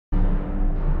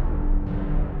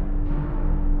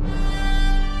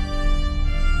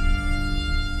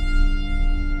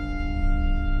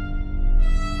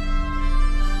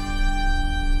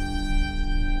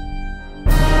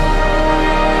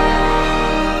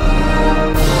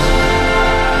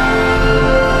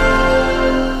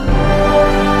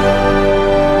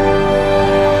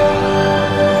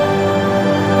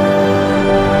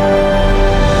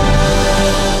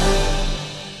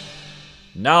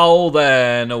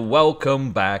and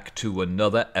welcome back to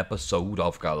another episode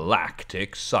of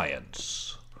Galactic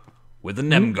Science with the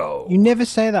Nemgo. You never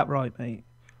say that right, mate.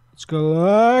 It's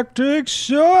Galactic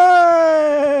Science.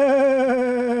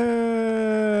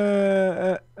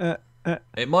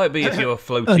 It might be if you were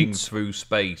floating through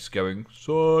space going,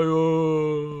 Science.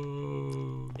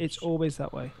 It's always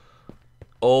that way.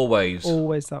 Always.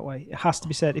 Always that way. It has to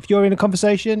be said. If you're in a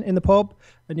conversation in the pub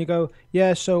and you go,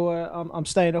 yeah, so I'm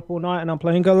staying up all night and I'm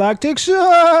playing Galactic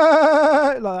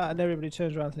Science, like that, and everybody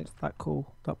turns around and thinks, that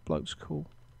cool. That bloke's cool.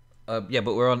 Yeah,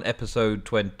 but we're on episode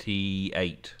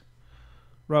 28.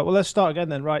 Right, well, let's start again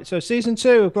then. Right, so season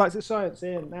 2 of Galactic Science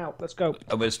in now. Let's go.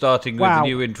 And we're starting with the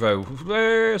new intro.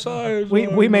 Science,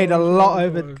 we made a lot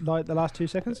over like the last 2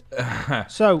 seconds.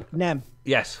 So, Nem.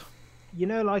 Yes. You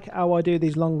know, like how I do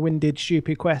these long-winded,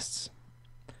 stupid quests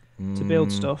to build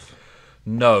stuff?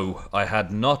 No, I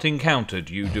had not encountered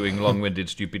you doing long-winded,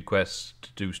 stupid quests to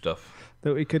do stuff.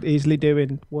 That we could easily do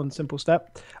in one simple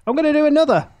step. I'm going to do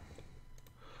another.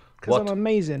 Because I'm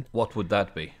amazing. What would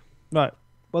that be? Right.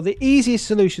 Well, the easiest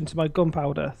solution to my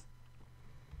gunpowder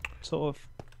sort of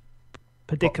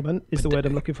predicament is the word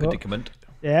I'm looking for. Predicament.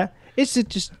 Yeah. Is to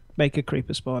just make a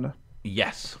creeper spawner.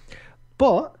 Yes.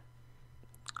 But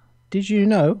did you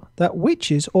know that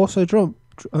witches also drop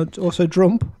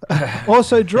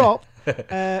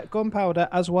gunpowder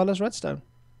as well as redstone?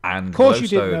 And of course, glowstone, you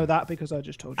didn't know that because I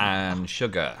just told you. And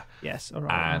sugar. Yes, all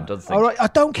right. And other things. All right, I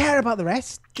don't care about the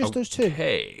rest. Just those two.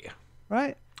 Okay.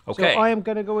 Right. Okay. So I am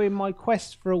going to go in my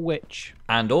quest for a witch.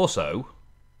 And also,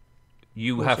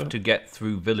 you have to get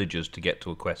through villagers to get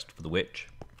to a quest for the witch.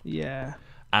 Yeah.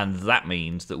 And that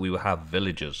means that we will have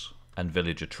villagers and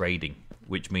villager trading,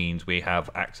 which means we have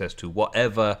access to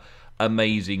whatever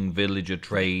amazing villager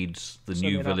trades the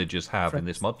new villagers have in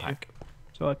this mod pack.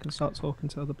 So I can start talking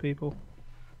to other people.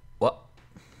 What?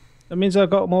 That means I've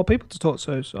got more people to talk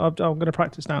to, so I'm going to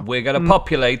practice now. We're going to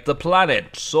populate the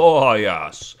planet, so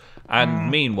yes.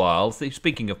 And meanwhile,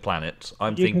 speaking of planets,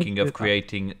 I'm thinking of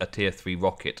creating a tier 3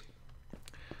 rocket.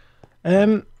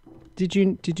 Did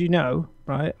you know,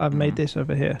 right, I've made this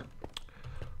over here.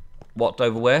 What,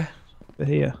 over where? Over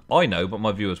here. I know, but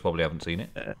my viewers probably haven't seen it.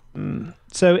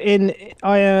 So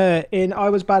I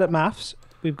was bad at maths.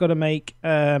 We've got to make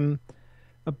a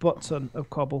butt ton of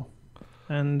cobble.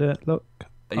 And look.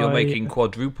 You're making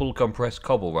quadruple compressed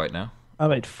cobble right now. I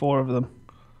made 4 of them.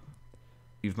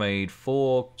 You've made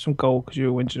 4... Some gold, because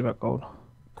you were whinging about gold.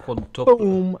 Quadruple...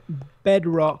 Boom.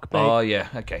 Bedrock, babe. Oh, yeah,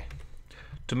 okay.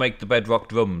 To make the bedrock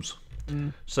drums.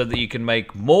 So that you can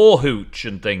make more hooch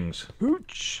and things.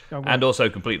 Hooch. And also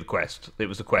complete the quest. It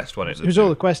was the quest, wasn't it? It was all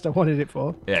the quest I wanted it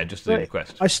for. Yeah, just to do the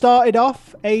quest. I started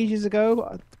off ages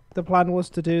ago. The plan was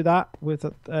to do that with...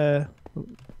 put that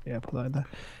in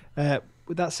there.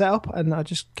 With that setup, and I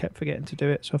just kept forgetting to do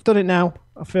it. So I've done it now.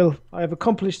 I feel I have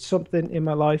accomplished something in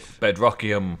my life.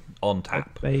 Bedrockium on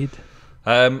tap.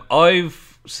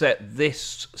 I've set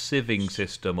this sieving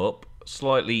system up,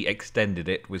 slightly extended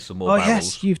it with some more barrels.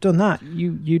 Yes, you've done that.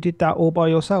 You did that all by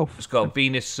yourself. It's got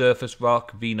Venus surface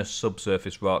rock, Venus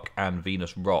subsurface rock, and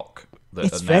Venus rock.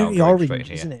 It's very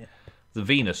orange, isn't it? The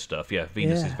Venus stuff, yeah.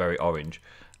 Venus is very orange.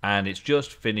 And it's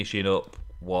just finishing up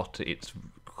what it's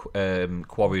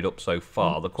quarried up so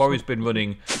far. The quarry's been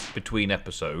running between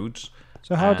episodes.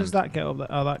 So how does that get up there?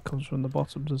 Oh, that comes from the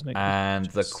bottom, doesn't it? And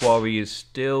the quarry is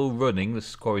still running.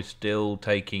 The quarry's still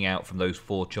taking out from those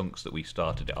 4 chunks that we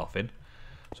started it off in.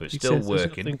 So it's still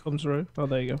working. Something comes through. Oh,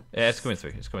 there you go. Yeah, it's coming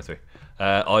through. It's coming through.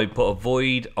 I put a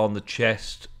void on the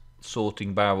chest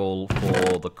sorting barrel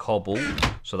for the cobble,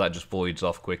 so that just voids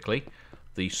off quickly.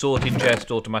 The sorting chest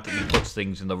automatically puts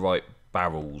things in the right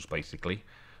barrels, basically.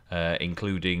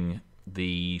 Including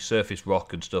the surface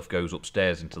rock and stuff goes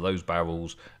upstairs into those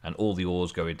barrels, and all the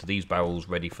ores go into these barrels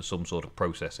ready for some sort of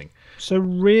processing. So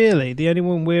really, the only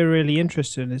one we're really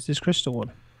interested in is this crystal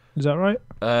one. Is that right?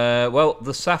 Well,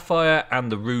 the sapphire and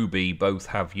the ruby both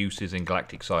have uses in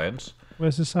Galactic Science.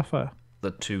 Where's the sapphire?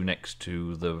 The 2 next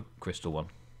to the crystal one.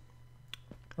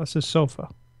 That's a sulfur.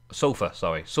 Sulfur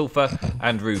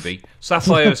and ruby.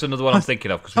 Sapphire is another one I'm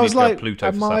thinking of because we need to go Pluto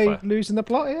for sapphire. Am I losing the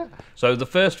plot here? So the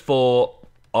first 4,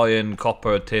 iron,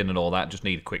 copper, tin and all that, just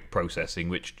need quick processing,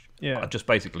 which I just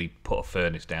basically put a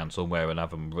furnace down somewhere and have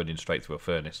them running straight through a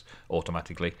furnace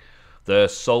automatically. The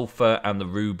sulfur and the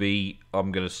ruby,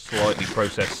 I'm going to slightly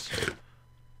process... Do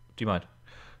you mind?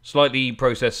 Slightly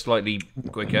process, slightly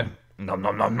quicker. Nom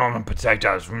nom nom nom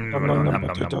potatoes. Nom, nom, nom,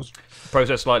 potatoes.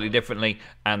 Process slightly differently,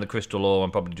 and the crystal ore I'm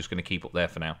probably just going to keep up there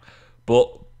for now.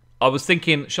 But I was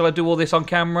thinking, shall I do all this on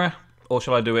camera, or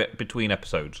shall I do it between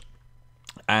episodes?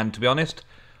 And to be honest,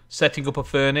 setting up a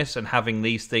furnace and having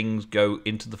these things go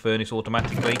into the furnace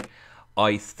automatically,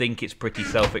 I think it's pretty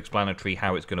self-explanatory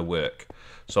how it's going to work.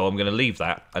 So I'm going to leave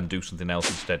that and do something else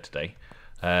instead today.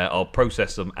 I'll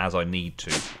process them as I need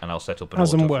to, and I'll set up an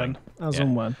as auto and when. thing. As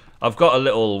and when. I've got a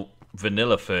little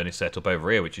vanilla furnace set up over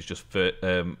here, which is just for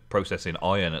processing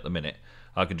iron at the minute.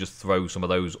 I can just throw some of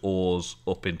those ores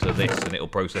up into this, and it'll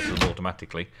process them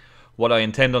automatically. What I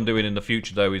intend on doing in the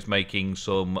future, though, is making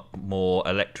some more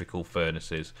electrical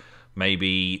furnaces.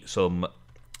 Maybe some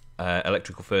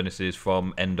electrical furnaces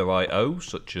from Ender.io,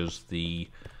 such as the,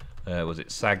 was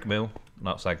it Sag Mill?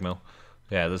 Not Sag Mill.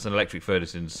 Yeah, there's an electric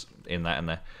furnace in that and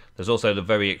there. There's also the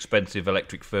very expensive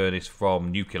electric furnace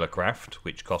from Nuclear Craft,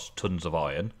 which costs tons of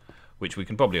iron, which we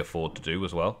can probably afford to do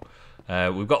as well.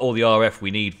 We've got all the RF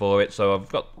we need for it, so I've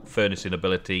got furnacing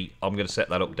ability. I'm going to set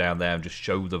that up down there and just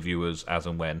show the viewers as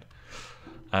and when.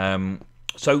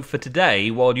 So for today,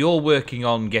 while you're working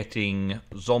on getting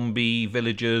zombie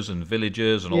villagers and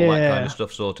all that kind of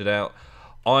stuff sorted out,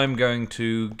 I'm going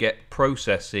to get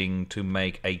processing to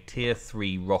make a tier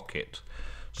 3 rocket.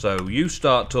 So you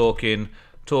start talking,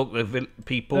 talk the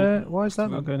people. Why is that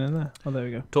not going in there? Oh, there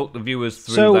we go. Talk the viewers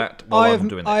through that while I'm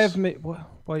doing this.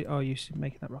 Why are you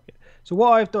making that rocket? So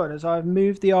what I've done is I've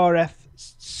moved the RF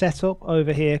setup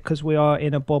over here because we are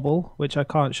in a bubble, which I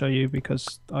can't show you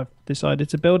because I've decided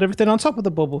to build everything on top of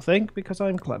the bubble thing because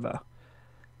I'm clever.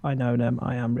 I know, Nem.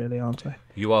 I am really, aren't I?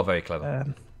 You are very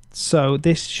clever. So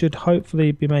this should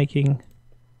hopefully be making...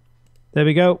 There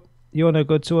we go. You're no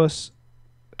good to us.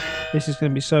 This is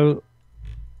going to be so...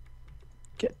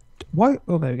 Why?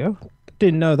 Oh, there we go.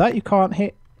 Didn't know that. You can't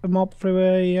hit a mob through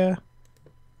a...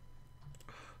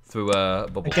 Through a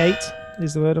bubble. A gate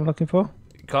is the word I'm looking for.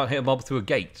 You can't hit a mob through a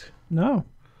gate? No.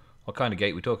 What kind of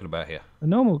gate are we talking about here? A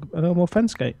normal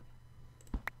fence gate.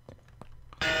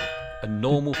 A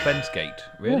normal fence gate?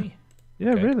 Really?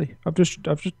 Yeah, okay. Really. I've just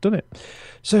done it.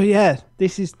 So yeah,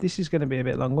 this is going to be a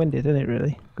bit long-winded, isn't it?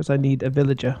 Really, because I need a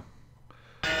villager.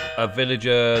 A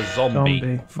villager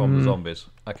zombie from the zombies.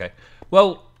 Okay.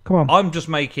 Well, come on. I'm just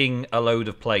making a load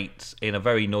of plates in a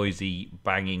very noisy,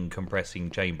 banging, compressing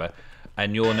chamber,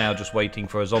 and you're now just waiting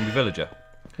for a zombie villager.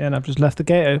 Yeah, and I've just left the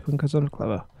gate open because I'm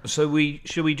clever. So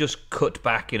should we just cut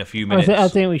back in a few minutes? I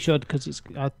think we should because it's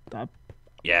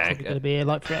yeah, going to be here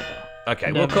like forever.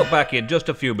 Okay, we'll cut back in just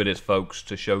a few minutes, folks,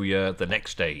 to show you the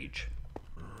next stage.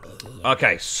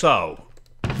 Okay, so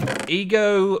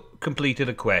Ego completed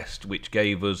a quest which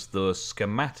gave us the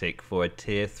schematic for a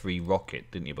tier 3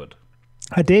 rocket, didn't you, bud?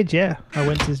 I did, yeah. I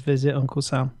went to visit Uncle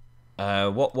Sam.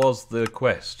 What was the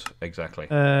quest exactly?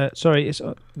 Sorry, it's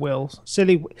Wills.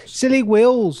 Silly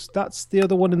Wills. That's the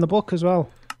other one in the book as well.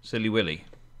 Silly Willy.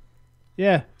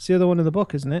 Yeah, it's the other one in the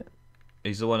book, isn't it?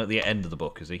 He's the one at the end of the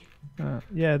book, is he?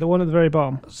 Yeah, the one at the very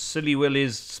bottom. Silly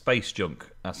Willy's space junk.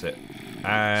 That's it.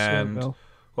 And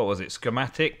what was it?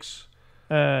 Schematics.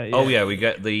 Yeah. Oh yeah, we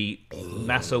get the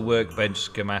NASA workbench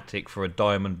schematic for a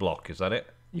diamond block. Is that it?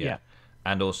 Yeah.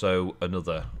 And also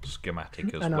another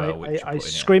schematic as well. Which I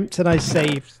scrimped and I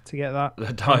saved to get that.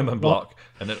 The diamond block.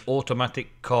 And an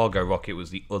automatic cargo rocket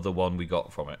was the other one we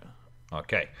got from it.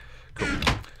 Okay, cool.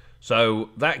 So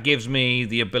that gives me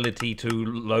the ability to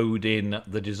load in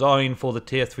the design for the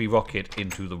tier 3 rocket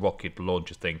into the rocket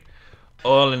launcher thing.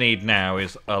 All I need now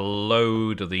is a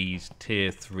load of these tier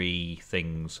 3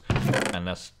 things. And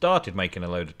I started making a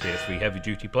load of tier 3 heavy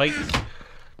duty plates.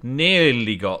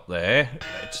 Nearly got there.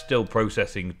 It's still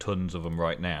processing tons of them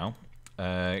right now.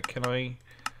 Can I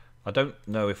don't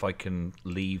know if I can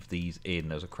leave these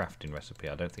in as a crafting recipe.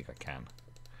 I don't think I can.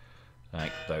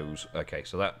 Like those. Okay,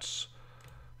 so that's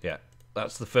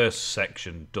the first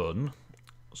section done.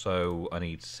 So I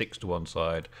need 6 to one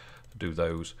side. Do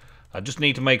those. I just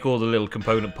need to make all the little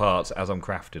component parts as I'm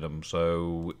crafting them.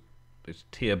 So it's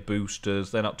tier boosters.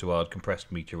 They're not too hard.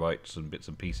 Compressed meteorites and bits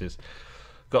and pieces.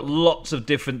 Got lots of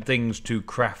different things to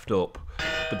craft up,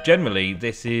 but generally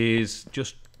this is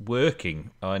just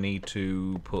working. I need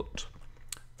to put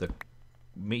the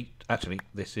meat. Actually,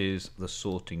 this is the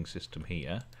sorting system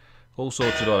here. All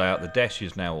sorted all out. The dash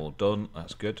is now all done.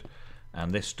 That's good.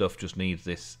 And this stuff just needs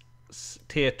this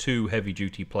tier 2 heavy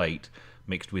duty plate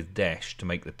mixed with dash to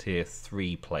make the tier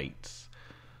 3 plates.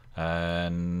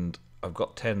 And I've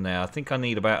got 10 there. I think I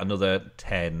need about another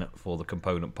 10 for the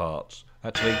component parts.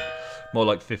 Actually, more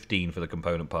like 15 for the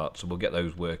component parts. So we'll get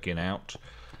those working out.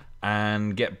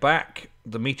 And get back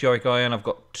the meteoric iron. I've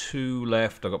got 2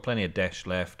 left. I've got plenty of dash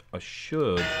left. I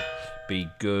should be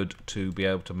good to be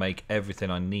able to make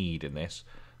everything I need in this.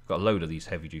 I've got a load of these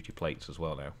heavy duty plates as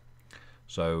well now.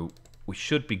 So we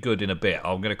should be good in a bit.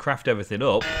 I'm going to craft everything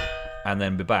up and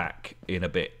then be back in a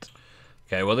bit.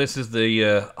 Okay, well this is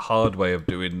the hard way of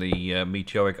doing the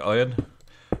meteoric iron.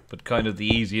 but kind of the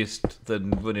easiest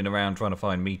than running around trying to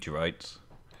find meteorites.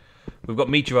 We've got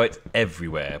meteorites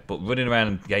everywhere, but running around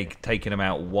and taking them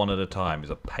out one at a time is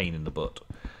a pain in the butt.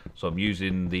 So I'm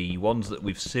using the ones that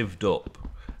we've sieved up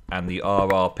and the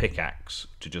RR pickaxe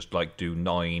to just like do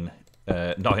 9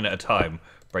 at a time,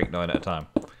 break 9 at a time.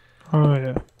 Oh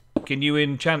yeah. Can you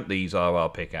enchant these RR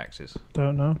pickaxes?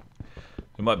 Don't know.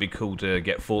 It might be cool to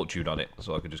get fortune on it,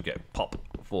 so I could just get pop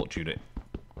fortune it.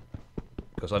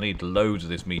 Because I need loads of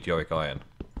this meteoric iron.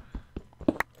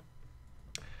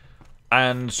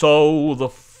 And so the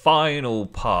final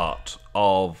part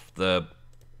of the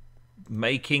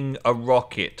making a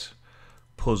rocket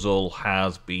puzzle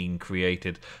has been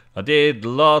created. I did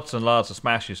lots and lots of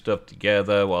smashing stuff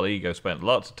together while Ego spent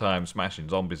lots of time smashing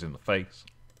zombies in the face.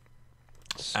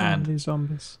 So many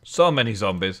zombies. So many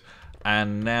zombies.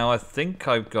 And now I think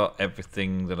I've got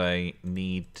everything that I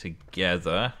need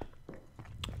together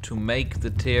to make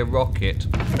the tier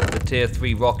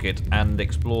 3 rocket, and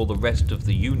explore the rest of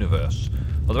the universe.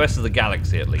 Or the rest of the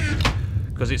galaxy, at least.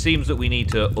 Because it seems that we need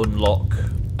to unlock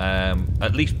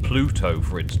at least Pluto,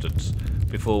 for instance,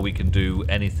 before we can do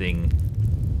anything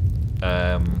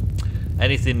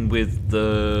anything with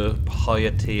the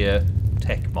higher tier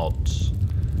tech mods.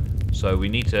 So we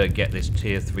need to get this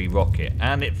tier 3 rocket,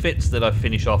 and it fits that I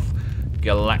finish off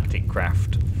Galactic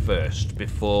Craft first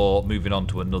before moving on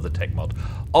to another tech mod.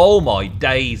 Oh my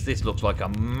days, this looks like a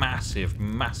massive,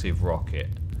 massive rocket.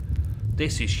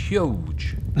 This is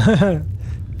huge.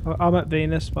 I'm at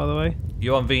Venus, by the way.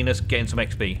 You're on Venus getting some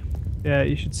XP. Yeah,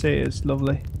 you should see it. It's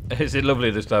lovely. Is it lovely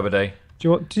this time of day?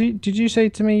 Did you say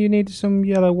to me you needed some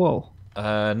yellow wool?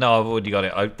 No, I've already got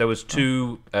it. There was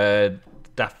 2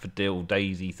 daffodil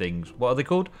daisy things. What are they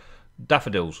called?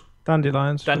 Daffodils.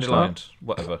 Dandelions. Dandelions,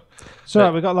 whatever.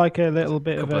 So we've got like a little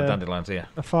bit of dandelions here.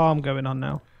 A farm going on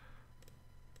now.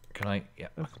 Can I? Yeah.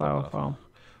 A flower farm.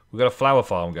 We've got a flower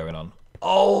farm going on.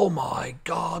 Oh my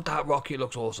god, that rocket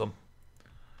looks awesome.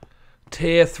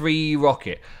 Tier 3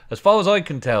 rocket. As far as I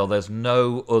can tell, there's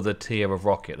no other tier of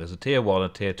rocket. There's a tier 1, a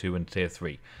tier 2, and a tier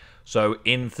 3. So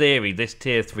in theory, this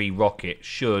tier 3 rocket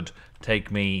should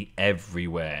take me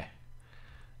everywhere.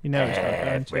 You know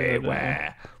it's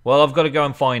everywhere. Well, I've got to go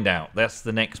and find out. That's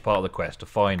the next part of the quest, to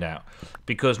find out.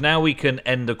 Because now we can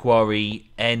end the quarry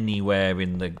anywhere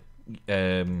in the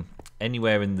the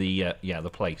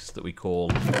place that we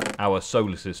call our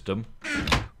solar system.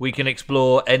 We can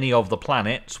explore any of the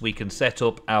planets. We can set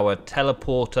up our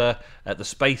teleporter at the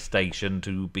space station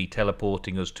to be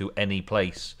teleporting us to any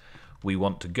place we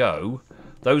want to go.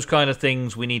 Those kind of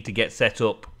things we need to get set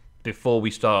up before we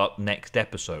start next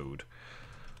episode,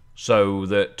 so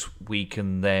that we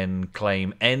can then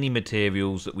claim any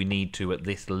materials that we need to at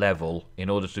this level in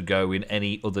order to go in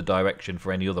any other direction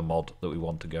for any other mod that we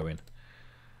want to go in.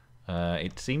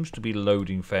 It seems to be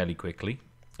loading fairly quickly.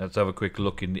 Let's have a quick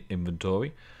look in the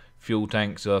inventory. Fuel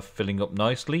tanks are filling up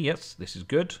nicely. Yes, this is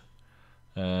good.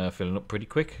 Filling up pretty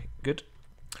quick. Good.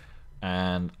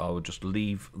 And I will just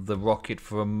leave the rocket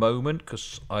for a moment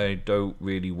because I don't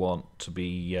really want to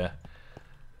be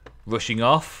rushing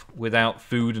off without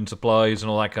food and supplies and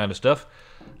all that kind of stuff.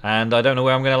 And I don't know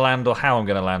where I'm going to land or how I'm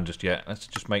going to land just yet. Let's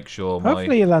just make sure.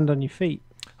 Hopefully you land on your feet.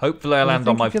 Hopefully I land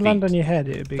on my feet. If you land on your head,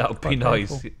 it would be. That would be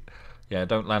nice. Painful. Yeah,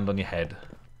 don't land on your head.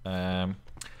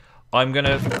 I'm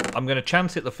gonna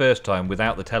chance it the first time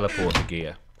without the teleporter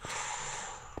gear,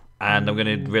 and I'm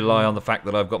gonna rely on the fact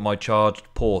that I've got my charged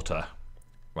porter,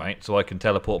 right? So I can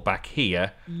teleport back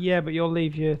here. Yeah, but you'll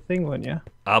leave your thing, won't you?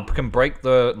 I can break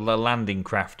the landing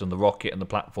craft and the rocket and the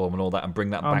platform and all that, and bring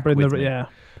that back with me. Yeah.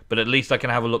 But at least I can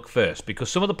have a look first, because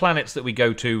some of the planets that we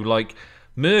go to, like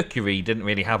Mercury, didn't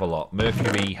really have a lot.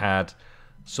 Mercury had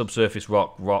subsurface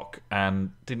rock,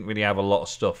 and didn't really have a lot of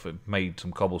stuff. It made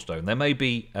some cobblestone. There may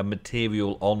be a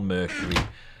material on Mercury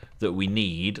that we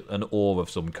need, an ore of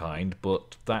some kind,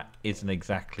 but that isn't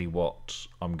exactly what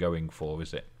I'm going for,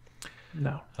 is it?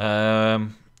 No. I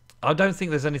don't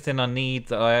think there's anything I need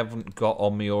that I haven't got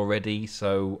on me already,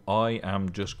 so I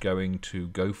am just going to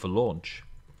go for launch.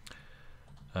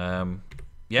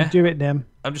 Yeah. Do it, Nem.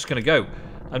 I'm just going to go.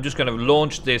 I'm just going to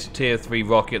launch this tier 3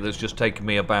 rocket that's just taken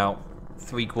me about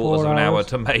 3/4 of an hour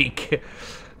to make,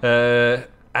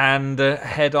 and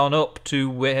head on up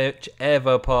to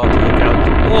whichever part of the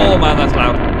galaxy. Oh man, that's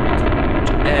loud.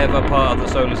 Whichever part of the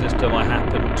solar system I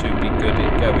happen to be good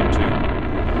at going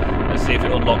to. Let's see if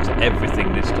it unlocks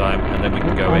everything this time, and then we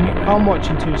can go anywhere. I'm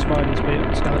watching 2 spiders beat up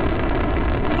the skeleton.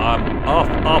 I'm off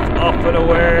and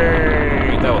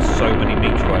away. There were so many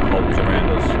meteorite holes around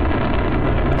us.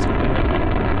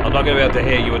 I'm not going to be able to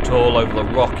hear you at all over the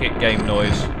rocket game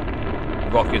noise.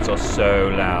 Rockets are so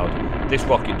loud. This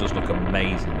rocket does look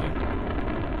amazing though.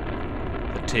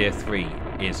 at tier 3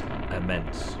 is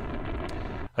immense.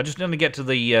 I just want to get to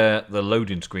the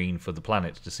loading screen for the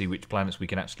planets to see which planets we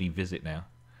can actually visit now.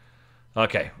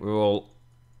 Okay, we're all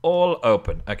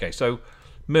open. Okay, so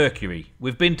Mercury.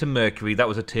 We've been to Mercury. That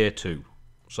was a tier 2.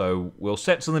 So we'll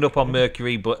set something up on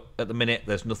Mercury, but at the minute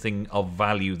there's nothing of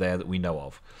value there that we know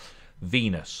of.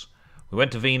 Venus. We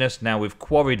went to Venus. Now we've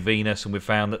quarried Venus, and we've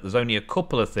found that there's only a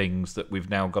couple of things that we've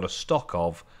now got a stock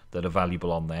of that are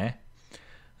valuable on there.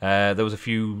 There was a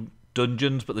few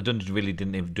dungeons, but the dungeons really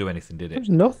didn't even do anything, did it? There was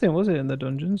nothing, was it, in the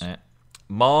dungeons?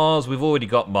 Mars. We've already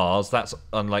got Mars. That's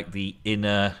unlike the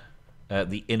inner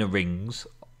rings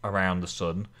around the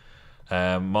sun.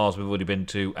 Mars we've already been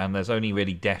to, and there's only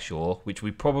really Deshore, which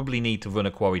we probably need to run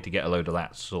a quarry to get a load of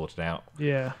that sorted out.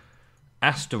 Yeah.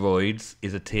 Asteroids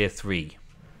is a tier 3.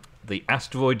 The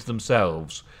asteroids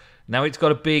themselves, now it's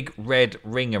got a big red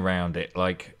ring around it.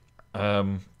 Like,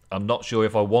 I'm not sure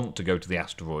if I want to go to the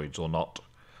asteroids or not.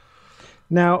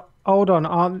 Now, hold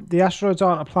on. The asteroids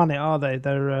aren't a planet, are they?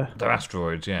 They're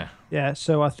asteroids, yeah. Yeah,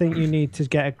 so I think you need to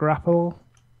get a grapple.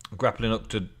 Grappling up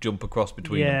to jump across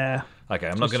between them. Okay,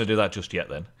 I'm not going to do that just yet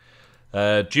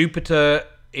then. Jupiter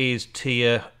is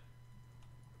tier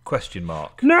question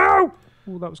mark. No!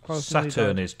 Ooh, that was close.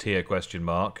 Saturn is tier question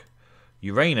mark.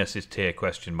 Uranus is tier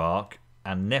question mark.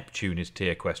 And Neptune is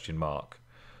tier question mark.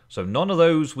 So none of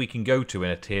those we can go to in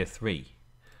a tier 3.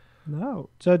 No.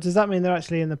 So does that mean they're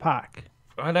actually in the pack?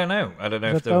 I don't know. I don't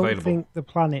know if they're available. I don't think the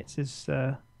planets is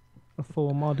a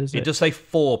full mod, is it? It does say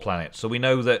 4 planets. So we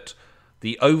know that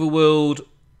the overworld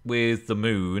with the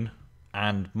moon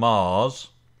and Mars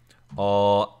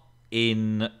are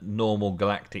in normal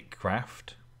galactic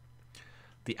craft.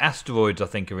 The asteroids, I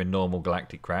think, are in normal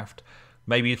galactic craft.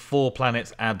 Maybe 4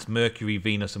 planets adds Mercury,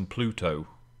 Venus, and Pluto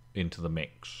into the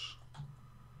mix.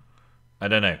 I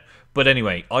don't know. But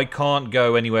anyway, I can't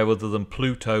go anywhere other than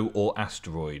Pluto or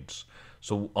asteroids.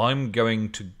 So I'm going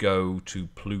to go to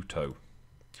Pluto.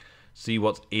 See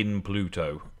what's in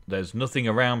Pluto. There's nothing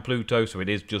around Pluto, so it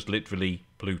is just literally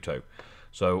Pluto.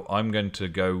 So I'm going to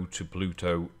go to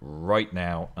Pluto right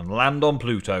now and land on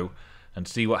Pluto and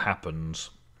see what happens.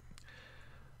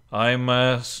 I'm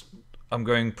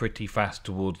going pretty fast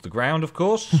towards the ground, of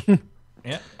course.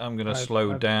 Yeah, I'm going to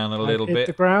slow down a little bit.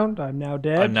 The ground. I'm now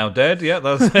dead. I'm now dead. Yeah,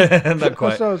 that's not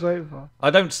quite. That's what I was waiting for. I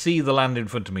don't see the land in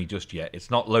front of me just yet. It's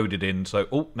not loaded in.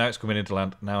 So, now it's coming into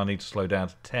land. Now I need to slow down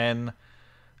to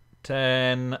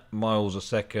 10 miles a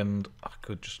second. I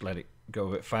could just let it go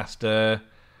a bit faster.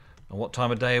 And what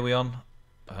time of day are we on?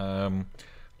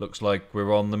 Looks like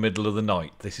we're on the middle of the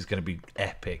night. This is going to be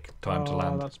epic time to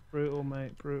land. Oh, that's brutal,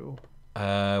 mate. Brutal.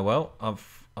 Well,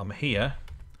 I'm here.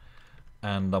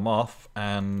 And I'm off,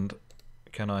 and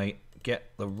can I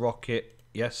get the rocket?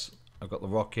 Yes, I've got the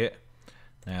rocket.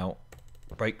 Now,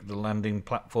 break the landing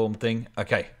platform thing.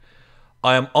 Okay,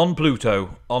 I am on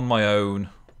Pluto, on my own,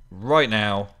 right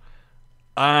now.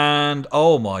 And,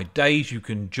 oh my days, you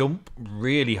can jump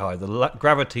really high. The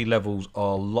gravity levels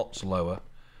are lots lower.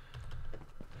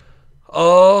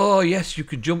 Oh, yes, you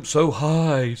can jump so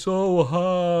high, so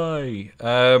high.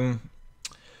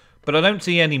 But I don't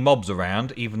see any mobs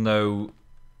around, even though...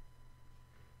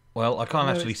 Well, I can't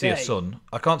actually see a sun.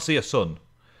 I can't see a sun.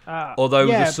 Although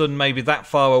the sun may be that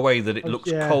far away that it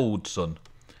looks cold sun.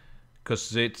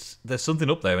 Because there's something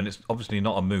up there, and it's obviously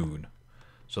not a moon.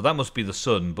 So that must be the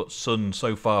sun, but sun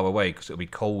so far away because it'll be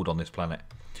cold on this planet.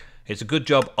 It's a good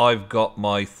job I've got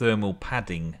my thermal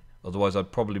padding. Otherwise,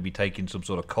 I'd probably be taking some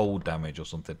sort of cold damage or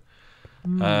something.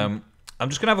 I'm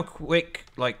just going to have a quick,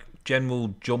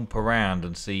 general jump around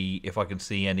and see if I can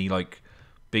see any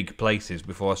big places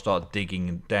before I start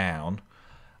digging down.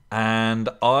 And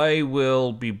I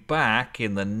will be back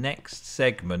in the next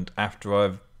segment after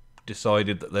I've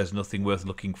decided that there's nothing worth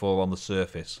looking for on the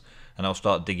surface, and I'll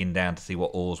start digging down to see what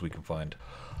ores we can find.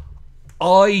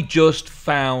 I just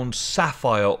found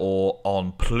sapphire ore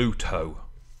on Pluto.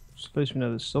 I suppose we know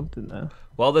there's something there.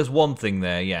 Well, there's one thing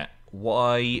there, yeah.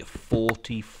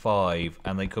 Y45,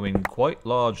 and they come in quite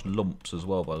large lumps as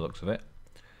well by the looks of it.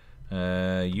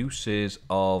 Uses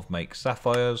of make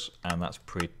sapphires, and that's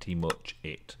pretty much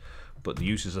it. But the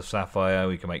uses of sapphire,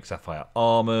 we can make sapphire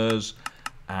armors,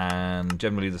 and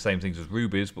generally the same things as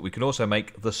rubies, but we can also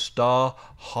make the Star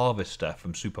Harvester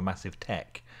from Supermassive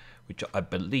Tech, which I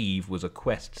believe was a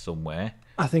quest somewhere.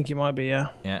 I think it might be, yeah.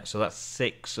 Yeah, so that's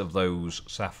 6 of those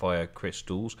sapphire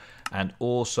crystals, and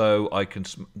also I can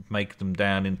make them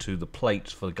down into the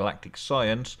plates for Galactic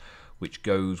Science, which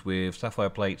goes with sapphire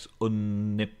plates,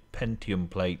 unipentium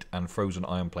plate, and frozen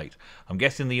iron plate. I'm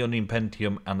guessing the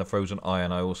unipentium and the frozen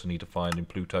iron I also need to find in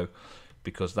Pluto,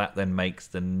 because that then makes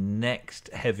the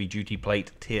next heavy duty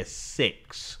plate tier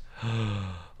 6.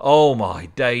 Oh my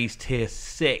days, tier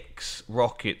 6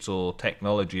 rockets or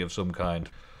technology of some kind.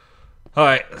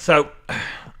 Alright, so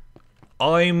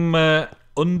I'm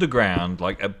underground,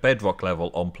 like at bedrock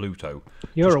level on Pluto.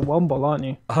 You're a womble, aren't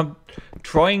you? I'm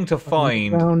trying to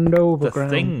find the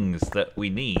things that we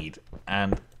need,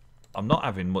 and I'm not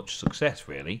having much success,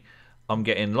 really. I'm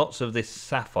getting lots of this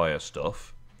sapphire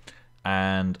stuff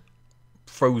and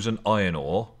frozen iron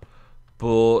ore,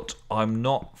 but I'm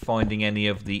not finding any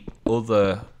of the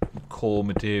other core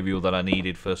material that I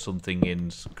needed for something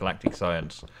in Galactic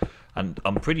Science. And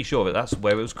I'm pretty sure that that's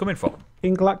where it was coming from.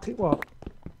 In Galactic what?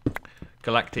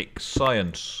 Galactic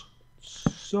Science.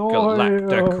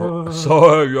 Science.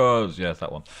 Science. Yes,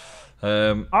 that one.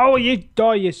 Oh, you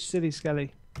die, you silly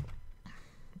skelly.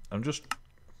 I'm just...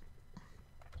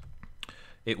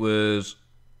 It was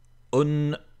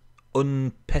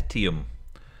unpetium.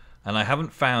 And I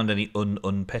haven't found any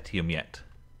unpetium yet.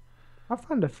 I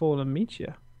found a fallen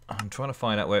meteor. I'm trying to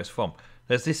find out where it's from.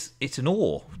 There's this. It's an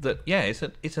ore.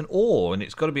 It's an ore, and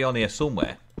it's got to be on here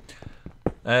somewhere.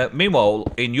 Meanwhile,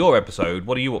 in your episode,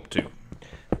 what are you up to?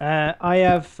 I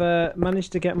have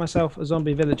managed to get myself a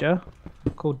zombie villager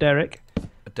called Derek.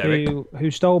 Who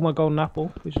stole my golden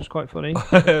apple, which was quite funny.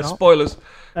 Spoilers.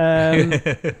 And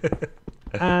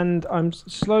I'm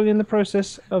slowly in the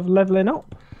process of leveling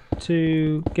up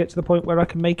to get to the point where I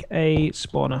can make a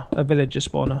spawner, a villager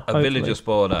spawner. A villager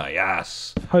spawner,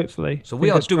 yes. Hopefully. So we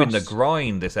are doing the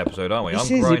grind this episode, aren't we?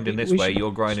 I'm grinding this way,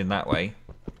 you're grinding that way.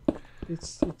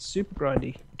 It's super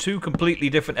grindy. 2 completely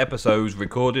different episodes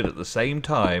recorded at the same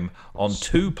time on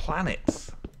 2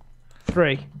 planets.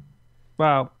 3.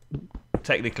 Wow.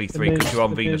 Technically 3 because you're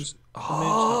on Venus.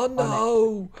 Oh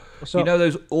no! You know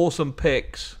those awesome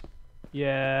pics?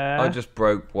 Yeah. I just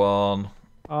broke one.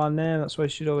 Oh no, that's why you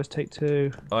should always take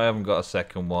 2. I haven't got a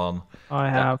second one. I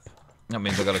have. That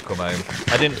means I've got to come home.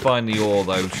 I didn't find the ore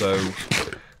though, so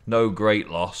no great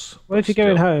loss. Well, if you're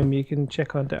going home, you can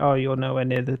check on... Oh, you're nowhere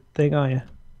near the thing, are you?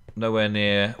 Nowhere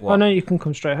near... What? Oh no, you can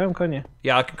come straight home, can't you?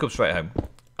 Yeah, I can come straight home.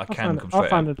 I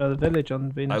found another village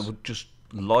on Venus. I would just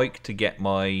like to get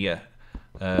my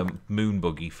moon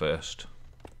buggy first.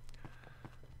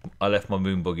 I left my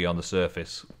moon buggy on the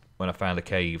surface when I found a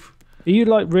cave. Are you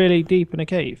like really deep in a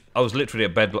cave? I was literally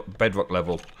at bedrock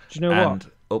level. Do you know and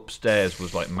upstairs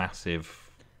was like massive.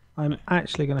 I'm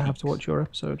actually going to have to watch your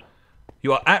episode.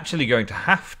 You are actually going to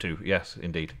have to, yes,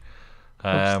 indeed.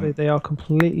 Obviously, they are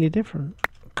completely different.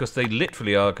 Because they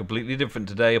literally are completely different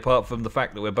today, apart from the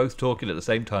fact that we're both talking at the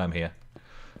same time here.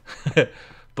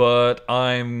 But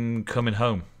I'm coming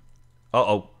home.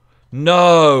 Uh-oh.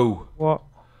 No! What?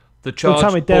 The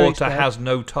charge porter has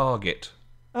no target.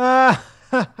 I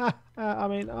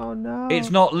mean, oh no. It's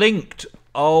not linked.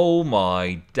 Oh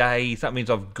my days. That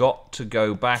means I've got to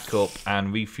go back up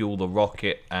and refuel the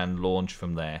rocket and launch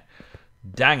from there.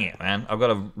 Dang it, man. I've got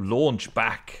to launch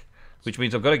back, which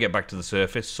means I've got to get back to the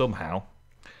surface somehow.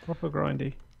 Proper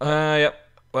grindy. Yep.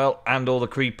 Well, and all the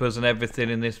creepers and everything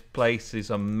in this place is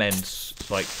immense.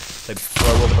 It's like they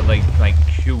blow up and they make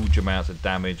huge amounts of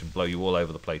damage and blow you all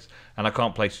over the place. And I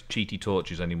can't place cheaty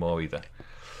torches anymore either.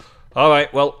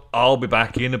 Alright, well, I'll be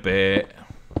back in a bit.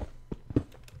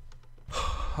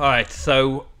 Alright,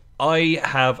 so I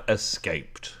have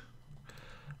escaped.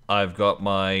 I've got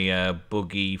my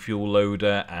buggy fuel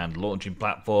loader and launching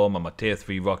platform and my tier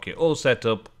 3 rocket all set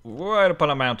up right up on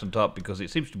a mountaintop because it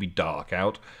seems to be dark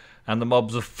out and the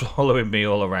mobs are following me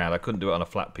all around. I couldn't do it on a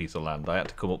flat piece of land. I had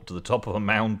to come up to the top of a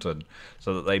mountain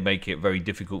so that they make it very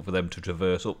difficult for them to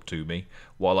traverse up to me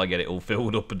while I get it all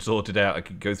filled up and sorted out. I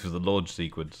can go through the launch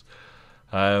sequence.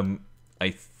 I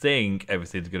think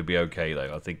everything's going to be okay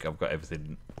though. I think I've got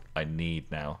everything I need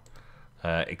now.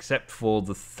 Except for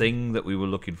the thing that we were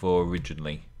looking for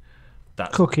originally.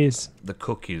 That's cookies. The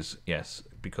cookies, yes.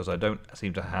 Because I don't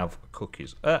seem to have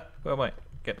cookies. Where am I?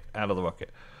 Get out of the rocket.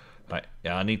 Right,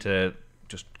 yeah, I need to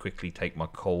just quickly take my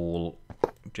coal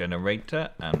generator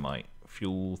and my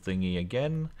fuel thingy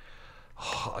again.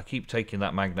 Oh, I keep taking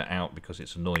that magnet out because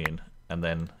it's annoying. And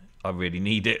then I really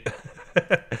need it.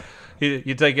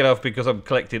 You take it off because I'm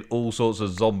collecting all sorts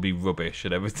of zombie rubbish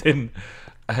and everything.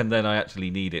 And then I actually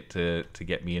need it to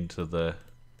get me into the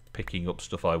picking up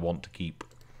stuff I want to keep.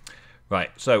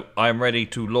 Right, so I'm ready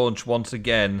to launch once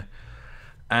again.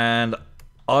 And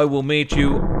I will meet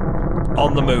you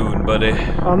on the moon, buddy.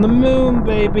 On the moon,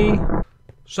 baby.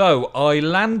 So, I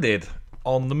landed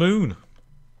on the moon.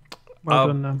 Well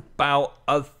done, then. About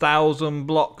 1,000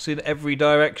 blocks in every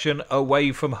direction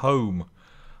away from home.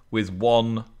 With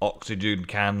 1 oxygen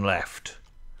can left.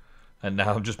 And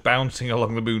now I'm just bouncing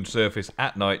along the moon's surface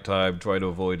at night time, trying to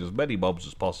avoid as many mobs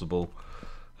as possible.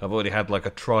 I've already had like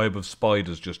a tribe of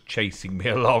spiders just chasing me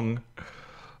along.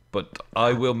 But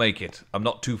I will make it. I'm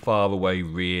not too far away,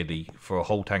 really. For a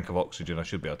whole tank of oxygen, I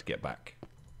should be able to get back.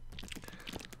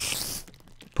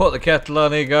 Put the kettle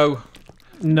on, here you go.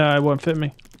 No, it won't fit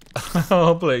me.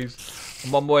 Oh, please.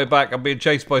 I'm on my way back. I'm being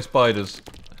chased by spiders.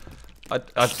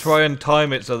 I try and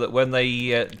time it so that when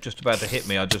they just about to hit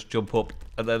me, I just jump up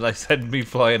and then they send me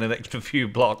flying an extra few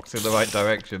blocks in the right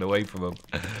direction away from them.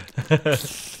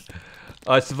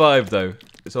 I survived, though.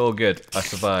 It's all good. I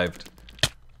survived.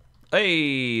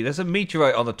 Hey, there's a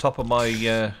meteorite on the top of my...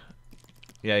 Yeah,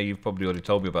 you've probably already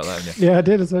told me about that, haven't you? Yeah, I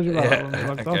did. I told you about that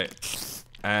one. Okay.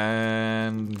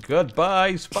 And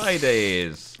goodbye,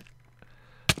 spiders.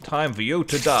 Time for you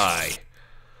to die.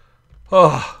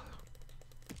 Oh,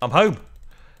 I'm home.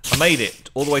 I made it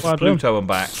all the way to Pluto and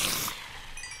back.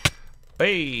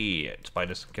 Hey,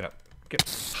 spiders, get up.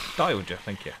 Die, would you?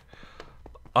 Thank you.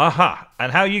 Aha.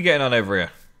 And how are you getting on over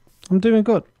here? I'm doing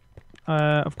good.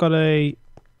 I've got a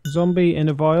zombie in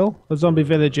a vial. A zombie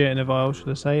villager in a vial, should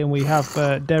I say. And we have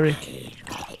Derek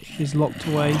is locked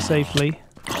away safely.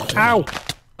 Ow!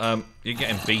 You're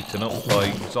getting beaten up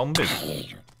by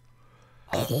zombies.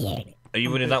 Are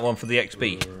you winning that one for the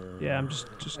XP? Yeah, I'm just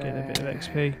getting a bit of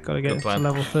XP. Got to get to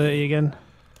level 30 again.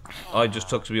 I just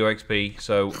took some of your XP,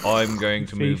 so I'm going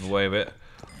to move away a bit.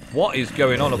 What is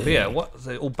going on up here? What?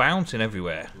 They're all bouncing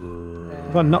everywhere.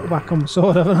 I've got a knockback on my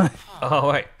sword, haven't I?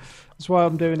 Oh, right. That's why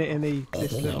I'm doing it in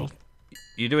this little...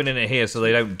 You're doing it here so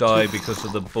they don't die because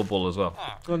of the bubble as well?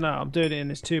 Well, no, I'm doing it in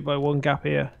this 2x1 gap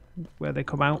here, where they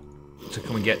come out. To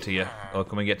come and get to you, or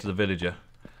come and get to the villager.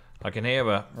 I can hear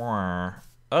a...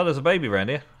 Oh, there's a baby around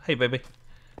here. Hey, baby.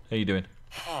 How you doing?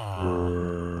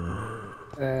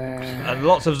 And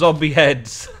lots of zombie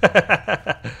heads.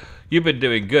 You've been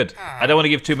doing good. I don't want to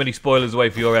give too many spoilers away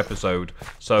for your episode,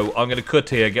 so I'm going to cut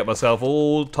here, get myself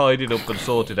all tidied up and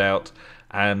sorted out,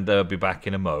 and be back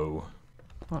in a mo.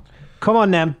 Come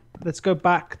on, Nem. Let's go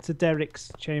back to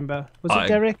Derek's chamber. Was it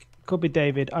Derek? Could be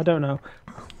David. I don't know.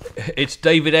 It's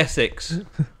David Essex.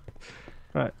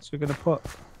 Right, so we're going to put...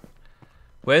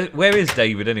 Where is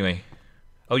David, anyway?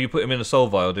 Oh, you put him in a soul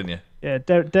vial, didn't you? Yeah,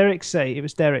 Derek say. It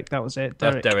was Derek, that was it.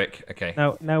 Derek. Derek, okay.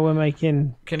 Now we're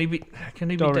making... Can he be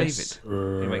Doris.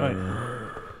 David? Right.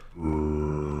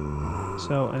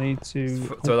 So I need to...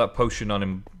 Throw that potion on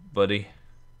him, buddy.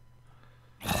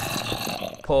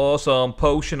 Pour some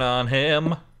potion on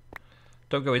him.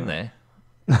 Don't go in there.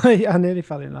 I nearly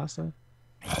fell in last time.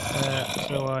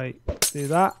 So I do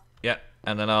that. Yeah,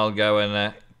 and then I'll go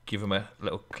and give him a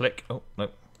little click. Oh, no.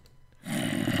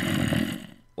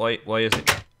 Why is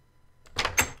it?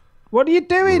 What are you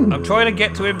doing? I'm trying to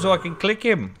get to him so I can click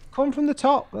him. Come from the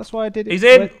top. That's why I did it. He's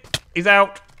in. He's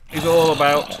out. He's all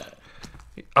about.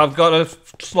 I've got a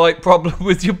slight problem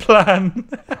with your plan.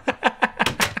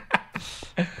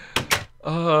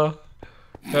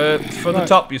 From the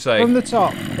top, you say? From the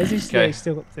top. As he's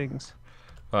still got things.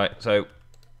 Right, so...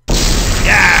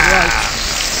 Yeah! Right.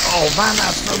 Oh man,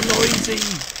 that's so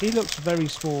noisy! He looks very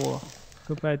small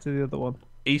compared to the other one.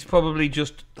 He's probably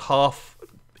just half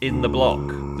in the block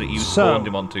that you spawned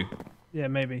him onto. Yeah,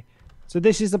 maybe. So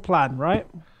this is the plan, right?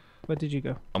 Where did you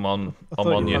go? I'm on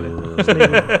you.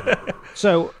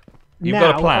 So You've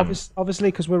now, got a plan. obviously,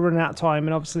 because we're running out of time,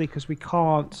 and obviously because we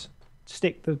can't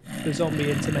stick the zombie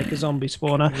in to make a zombie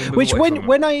spawner. Which,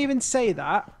 when I even say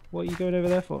that, what are you going over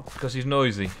there for? Because he's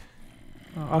noisy.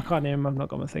 Oh, I can't hear him. I've not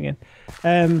got my thing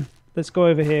in. Let's go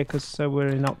over here because we're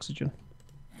in oxygen.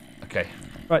 Okay.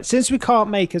 Right. Since we can't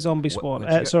make a zombie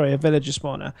spawner, sorry, a villager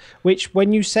spawner, which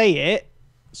when you say it,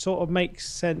 sort of makes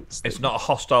sense. It's not a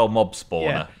hostile mob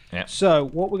spawner. Yeah. So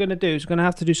what we're going to do is we're going to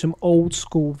have to do some old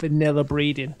school vanilla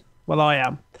breeding. Well, I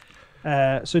am.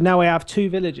 So now we have 2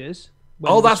 villagers.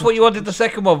 Oh, that's what you wanted the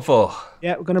second one for.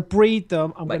 Yeah, we're going to breed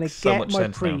them. I'm going to get my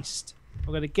priest. I'm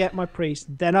going to get my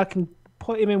priest. Then I can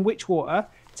put him in witch water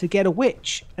to get a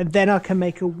witch. And then I can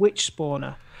make a witch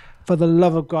spawner. For the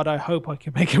love of God, I hope I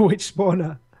can make a witch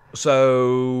spawner.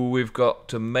 So we've got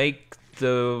to make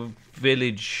the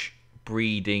village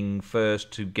breeding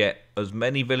first to get as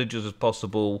many villagers as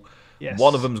possible. Yes.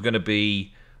 One of them's going to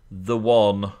be the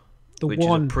one, which is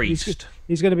a priest.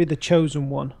 He's going to be the chosen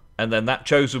one. And then that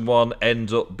chosen one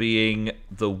ends up being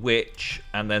the witch,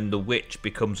 and then the witch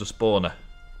becomes a spawner.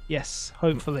 Yes,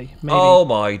 hopefully. Maybe. Oh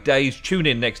my days. Tune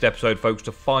in next episode, folks,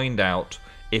 to find out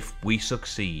if we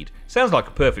succeed. Sounds like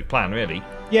a perfect plan, really.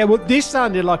 Yeah, well, this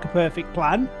sounded like a perfect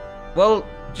plan. Well,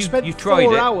 you tried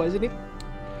 4 it. hours, and it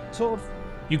sort of...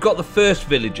 You got the first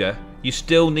villager. You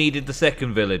still needed the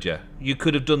second villager. You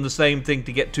could have done the same thing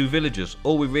to get 2 villagers.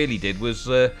 All we really did was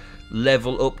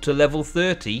level up to level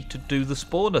 30 to do the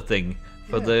spawner thing.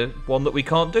 for the one that we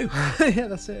can't do. Yeah,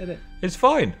 that's it, isn't it? It's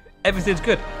fine. Everything's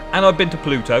good. And I've been to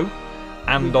Pluto,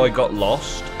 and I got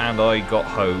lost, and I got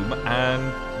home,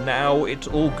 and now it's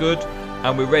all good,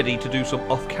 and we're ready to do some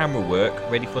off-camera work,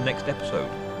 ready for next episode.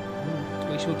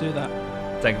 We shall do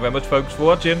that. Thank you very much, folks, for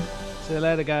watching. See you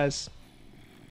later, guys.